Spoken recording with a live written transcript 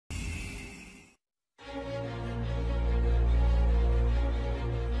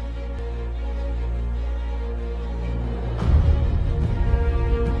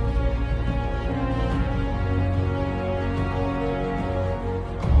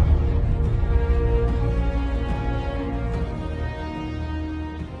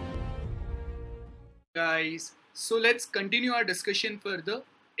guys, so let's continue our discussion further.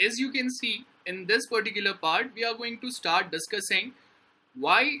 As you can see in this particular part, we are going to start discussing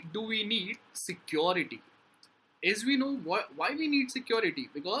why do we need security. As we know why we need security,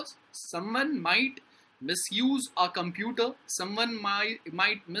 because someone might misuse our computer, someone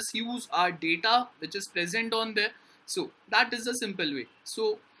might misuse our data which is present on there. So that is the simple way.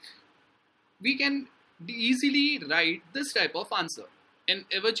 So we can easily write this type of answer. In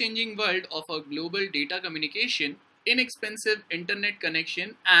ever-changing world of a global data communication, inexpensive internet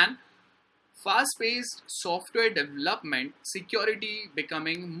connection and fast-paced software development, security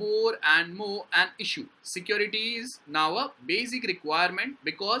becoming more and more an issue. Security is now a basic requirement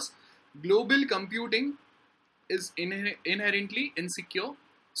because global computing is inherently insecure.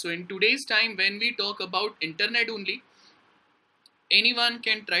 So in today's time, when we talk about internet only, anyone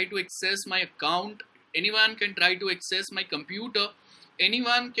can try to access my account, anyone can try to access my computer,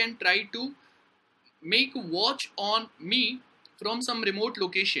 anyone can try to make a watch on me from some remote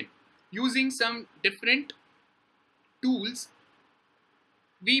location using some different tools.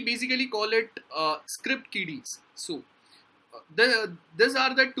 We basically call it script kiddies. So these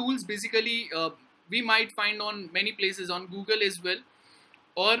are the tools basically we might find on many places on Google as well,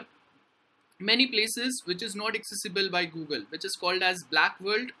 or many places which is not accessible by Google, which is called as black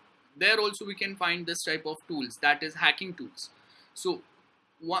world. There also we can find this type of tools, that is hacking tools. So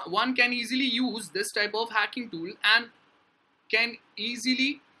one can easily use this type of hacking tool and can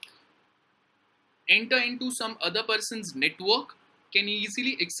easily enter into some other person's network, can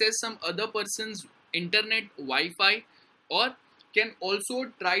easily access some other person's internet Wi-Fi, or can also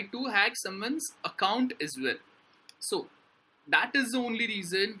try to hack someone's account as well. So that is the only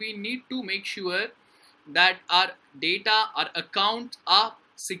reason we need to make sure that our data, our accounts are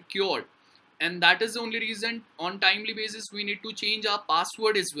secured, and that is the only reason on timely basis we need to change our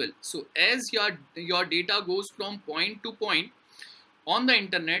password as well. So as your data goes from point to point on the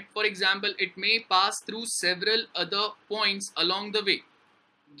internet, for example, it may pass through several other points along the way,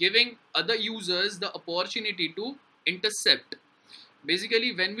 giving other users the opportunity to intercept.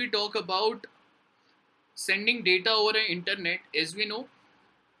 Basically, when we talk about sending data over the internet, as we know,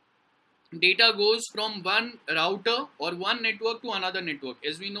 data goes from one router or one network to another network.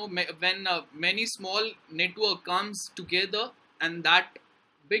 As we know, when many small network comes together, and that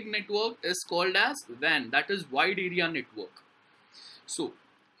big network is called as WAN, that is wide area network. So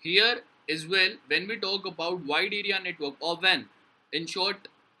here as well, when we talk about wide area network or WAN, in short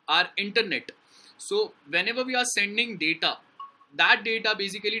our internet, so whenever we are sending data, that data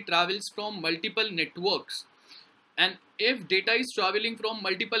basically travels from multiple networks. And if data is traveling from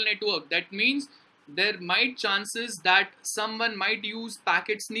multiple network, that means there might chances that someone might use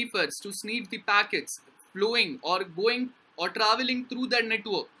packet sniffers to sniff the packets flowing or going or traveling through that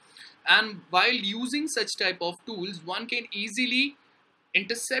network. And while using such type of tools, one can easily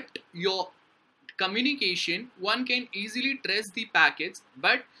intercept your communication, one can easily trace the packets.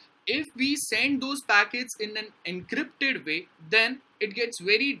 But if we send those packets in an encrypted way, then it gets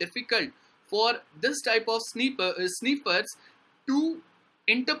very difficult for this type of sniffers to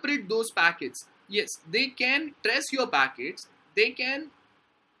interpret those packets. Yes, they can trace your packets, they can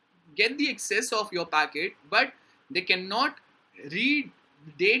get the access of your packet, but they cannot read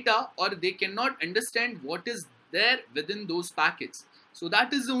data, or they cannot understand what is there within those packets. So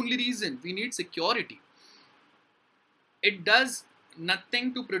that is the only reason we need security. It does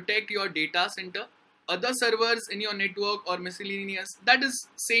nothing to protect your data center, other servers in your network, or miscellaneous. That is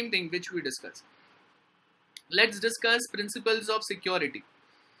same thing which we discussed. Let's discuss principles of security.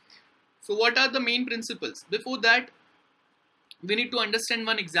 So what are the main principles? Before that, we need to understand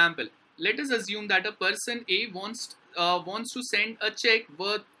one example. Let us assume that a person A wants to send a check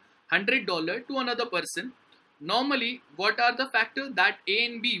worth $100 to another person. Normally, what are the factors that A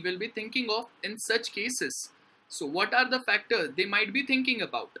and B will be thinking of in such cases? So what are the factors they might be thinking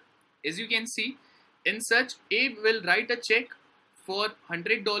about? As you can see, in such, A will write a check for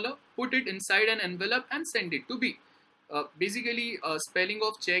 $100, put it inside an envelope and send it to B. Basically, spelling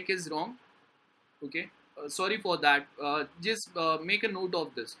of check is wrong. Okay, sorry for that. Just make a note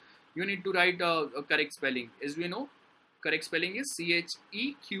of this. You need to write a correct spelling. As we know, correct spelling is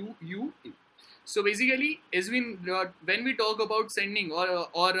CHEQUE. So basically, when we talk about sending,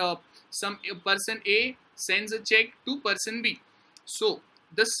 or some person A sends a check to person B, so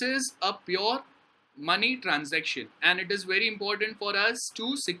this is a pure money transaction, and it is very important for us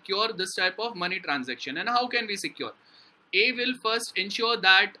to secure this type of money transaction. And how can we secure? A will first ensure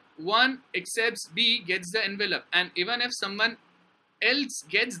that one accepts B gets the envelope, and even if someone else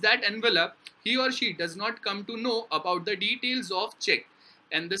gets that envelope, he or she does not come to know about the details of check.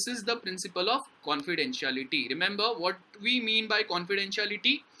 and this is the principle of confidentiality. Remember what we mean by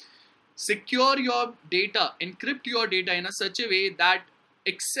confidentiality. Secure your data, encrypt your data in a such a way that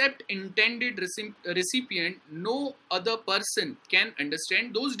except intended recipient, no other person can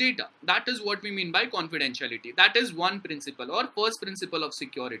understand those data. That is what we mean by confidentiality. That is one principle or first principle of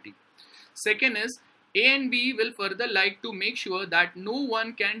security. Second is, A and B will further like to make sure that no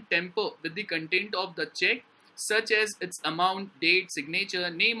one can tamper with the content of the check, such as its amount, date, signature,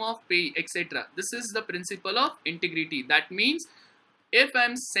 name of pay, etc. This is the principle of integrity. That means if I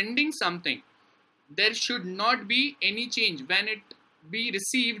am sending something, there should not be any change when it be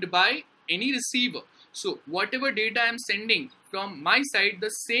received by any receiver. So whatever data I am sending from my side, the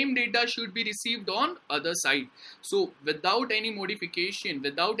same data should be received on other side. So without any modification,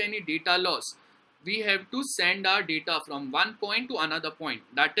 without any data loss, we have to send our data from one point to another point.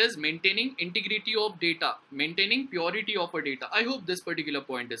 That is maintaining integrity of data, maintaining purity of our data. I hope this particular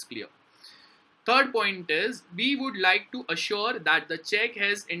point is clear. Third point is, we would like to assure that the check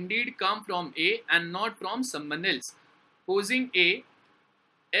has indeed come from A and not from someone else. Posing A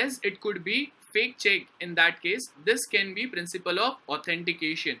as it could be fake check in that case, this can be principle of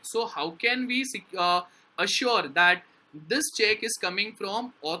authentication. So how can we assure that this check is coming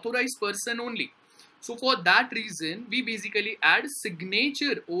from authorized person only? So for that reason, we basically add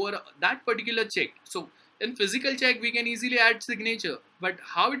signature over that particular check. So in physical check, we can easily add signature, but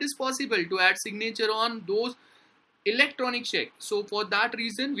how it is possible to add signature on those electronic check? So for that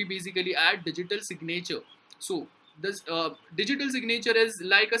reason, we basically add digital signature. So this digital signature is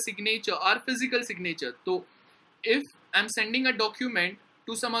like a signature or physical signature. So if I'm sending a document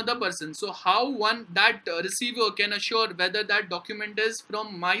to some other person, so how that receiver can assure whether that document is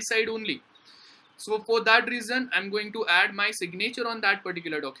from my side only? So for that reason, I'm going to add my signature on that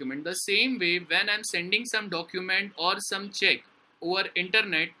particular document. The same way, when I'm sending some document or some check over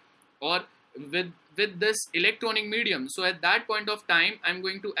internet or with this electronic medium, so at that point of time, I'm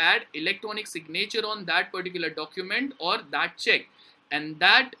going to add electronic signature on that particular document or that check, and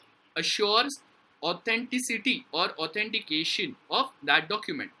that assures authenticity or authentication of that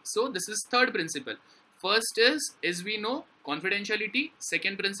document. So this is third principle. First is, as we know, confidentiality.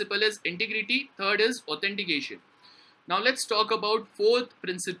 Second principle is integrity. Third is authentication. Now let's talk about fourth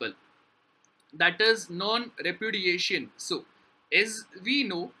principle, that is non-repudiation. So as we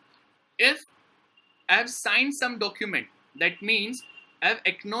know, if I've signed some document, that means I've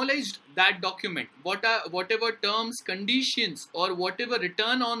acknowledged that document, whatever terms, conditions, or whatever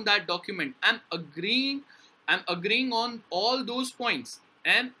written on that document, I'm agreeing on all those points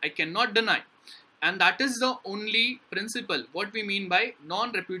and I cannot deny. And that is the only principle what we mean by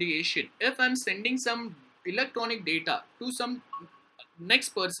non-repudiation. If I'm sending some electronic data to some next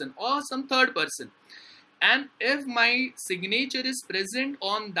person or some third person, and if my signature is present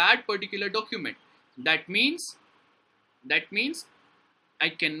on that particular document, that means I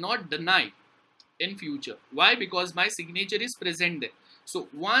cannot deny in future. Why? Because my signature is present there. So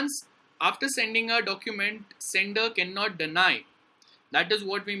once after sending a document, sender cannot deny. That is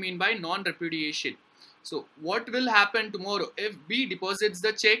what we mean by non-repudiation. So what will happen tomorrow if B deposits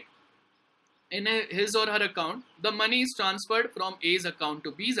the check in his or her account? The money is transferred from A's account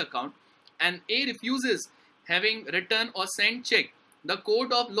to B's account, and A refuses having written or sent check. The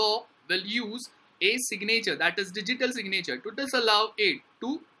court of law will use A's signature, that is digital signature, to disallow A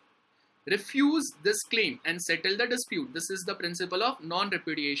to refuse this claim and settle the dispute. This is the principle of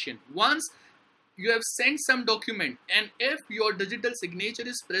non-repudiation. Once you have sent some document, and if your digital signature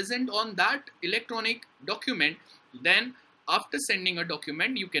is present on that electronic document, then after sending a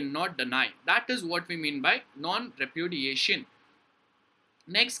document, you cannot deny. That is what we mean by non-repudiation.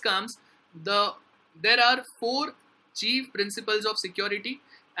 Next comes there are four chief principles of security,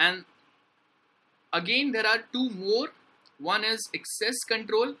 and again there are two more. One is access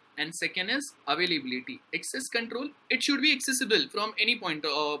control and second is availability. Access control, it should be accessible from any point,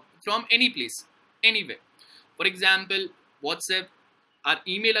 from any place, anywhere. For example, WhatsApp, our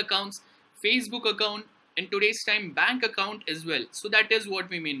email accounts, Facebook account, and today's time bank account as well. So that is what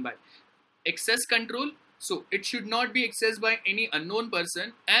we mean by access control. So it should not be accessed by any unknown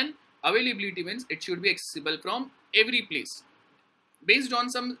person, and availability means it should be accessible from every place based on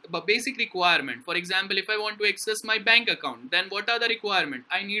some basic requirement. For example, if I want to access my bank account, then what are the requirement?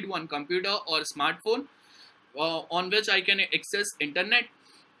 I need one computer or smartphone on which I can access internet,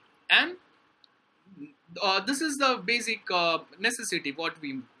 and this is the basic necessity what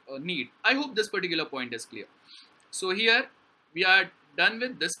we need. I hope this particular point is clear. So here we are done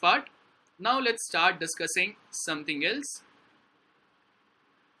with this part. Now let's start discussing something else.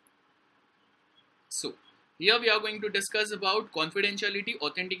 So Here we are going to discuss about confidentiality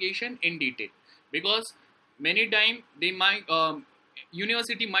authentication in detail, because many time they might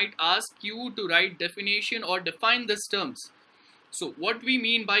university might ask you to write definition or define these terms. So what we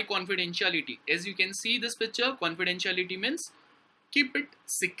mean by confidentiality, as you can see this picture, confidentiality means keep it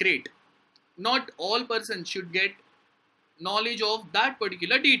secret. Not all persons should get knowledge of that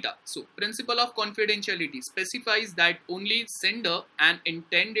particular data. So principle of confidentiality specifies that only sender and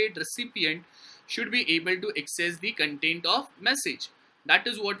intended recipient should be able to access the content of message. That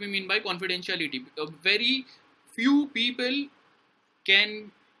is what we mean by confidentiality. Very few people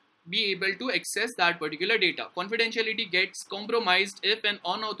can be able to access that particular data. Confidentiality gets compromised if an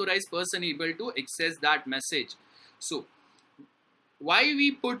unauthorized person able to access that message. So why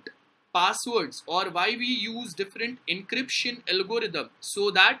we put passwords or why we use different encryption algorithm, so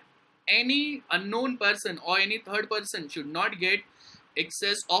that any unknown person or any third person should not get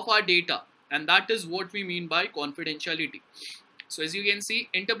access of our data, and that is what we mean by confidentiality. So as you can see,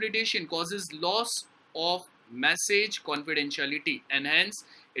 interpretation causes loss of message confidentiality, and hence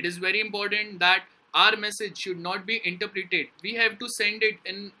it is very important that our message should not be interpreted. We have to send it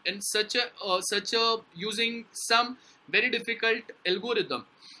in such a using some very difficult algorithm,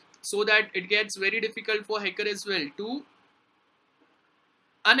 so that it gets very difficult for hacker as well to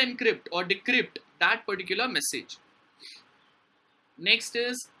unencrypt or decrypt that particular message. Next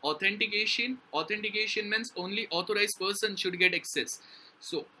is authentication. Authentication means only authorized person should get access.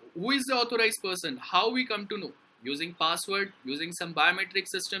 So who is the authorized person? How we come to know? Using password, using some biometric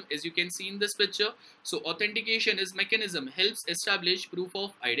system, as you can see in this picture. So authentication is mechanism helps establish proof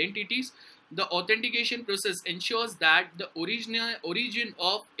of identities. The authentication process ensures that the origin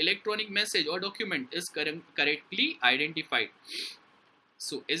of electronic message or document is correctly identified.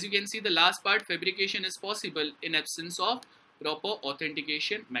 So as you can see, the last part, fabrication is possible in absence of proper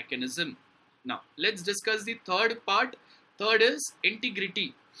authentication mechanism. Now let's discuss the third part. Third is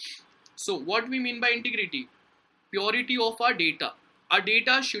integrity. So what we mean by integrity? Purity of our data. Our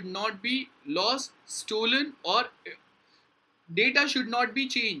data should not be lost, stolen, or data should not be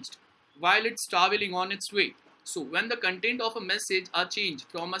changed while it's traveling on its way. So when the content of a message are changed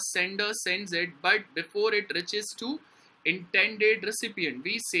from a sender sends it, but before it reaches to intended recipient,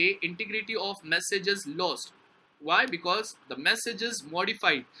 we say integrity of message is lost. Why? Because the message is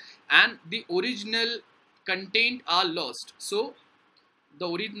modified and the original content are lost. So the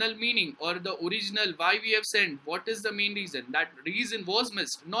original meaning or the original why we have sent, what is the main reason? That reason was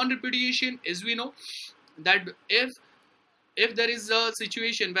missed. Non-repudiation, as we know, that if there is a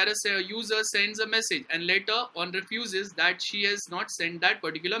situation where a user sends a message and later on refuses that she has not sent that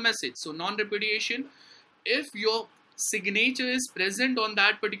particular message. So non-repudiation, if your signature is present on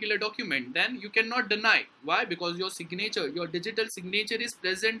that particular document, then you cannot deny. Why? Because your signature, your digital signature is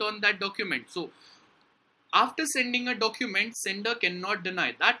present on that document. So after sending a document, sender cannot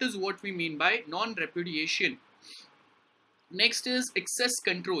deny. That is what we mean by non-repudiation. Next is access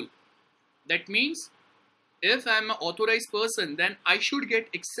control. That means if I am an authorized person, then I should get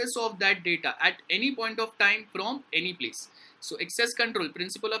access of that data at any point of time from any place. So access control,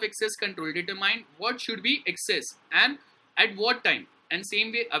 principle of access control, determine what should be accessed and at what time. And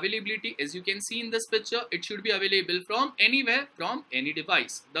same way availability, as you can see in this picture, it should be available from anywhere, from any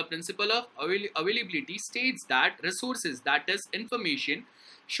device. The principle of availability states that resources, that is information,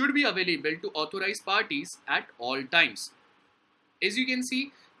 should be available to authorized parties at all times. As you can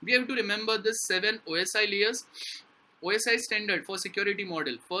see, we have to remember the 7 OSI layers. OSI standard for security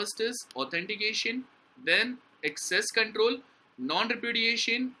model. First is authentication, then access control,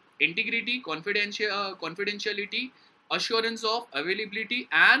 non-repudiation, integrity, confidentiality, assurance of availability,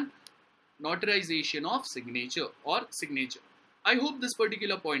 and notarization of signature or signature. I hope this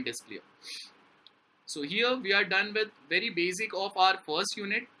particular point is clear. So here we are done with very basic of our first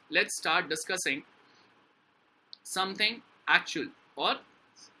unit. Let's start discussing something actual or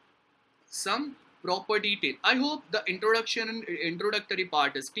some proper detail. I hope the introduction and introductory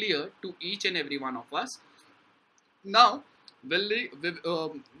part is clear to each and every one of us. Now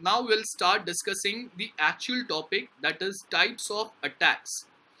we'll start discussing the actual topic, that is types of attacks.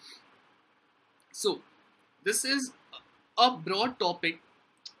 So this is a broad topic.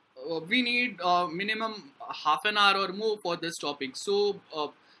 We need minimum half an hour or more for this topic. So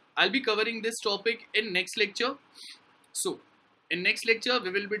I'll be covering this topic in next lecture. So in next lecture, we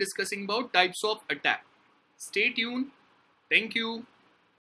will be discussing about types of attack. Stay tuned. Thank you.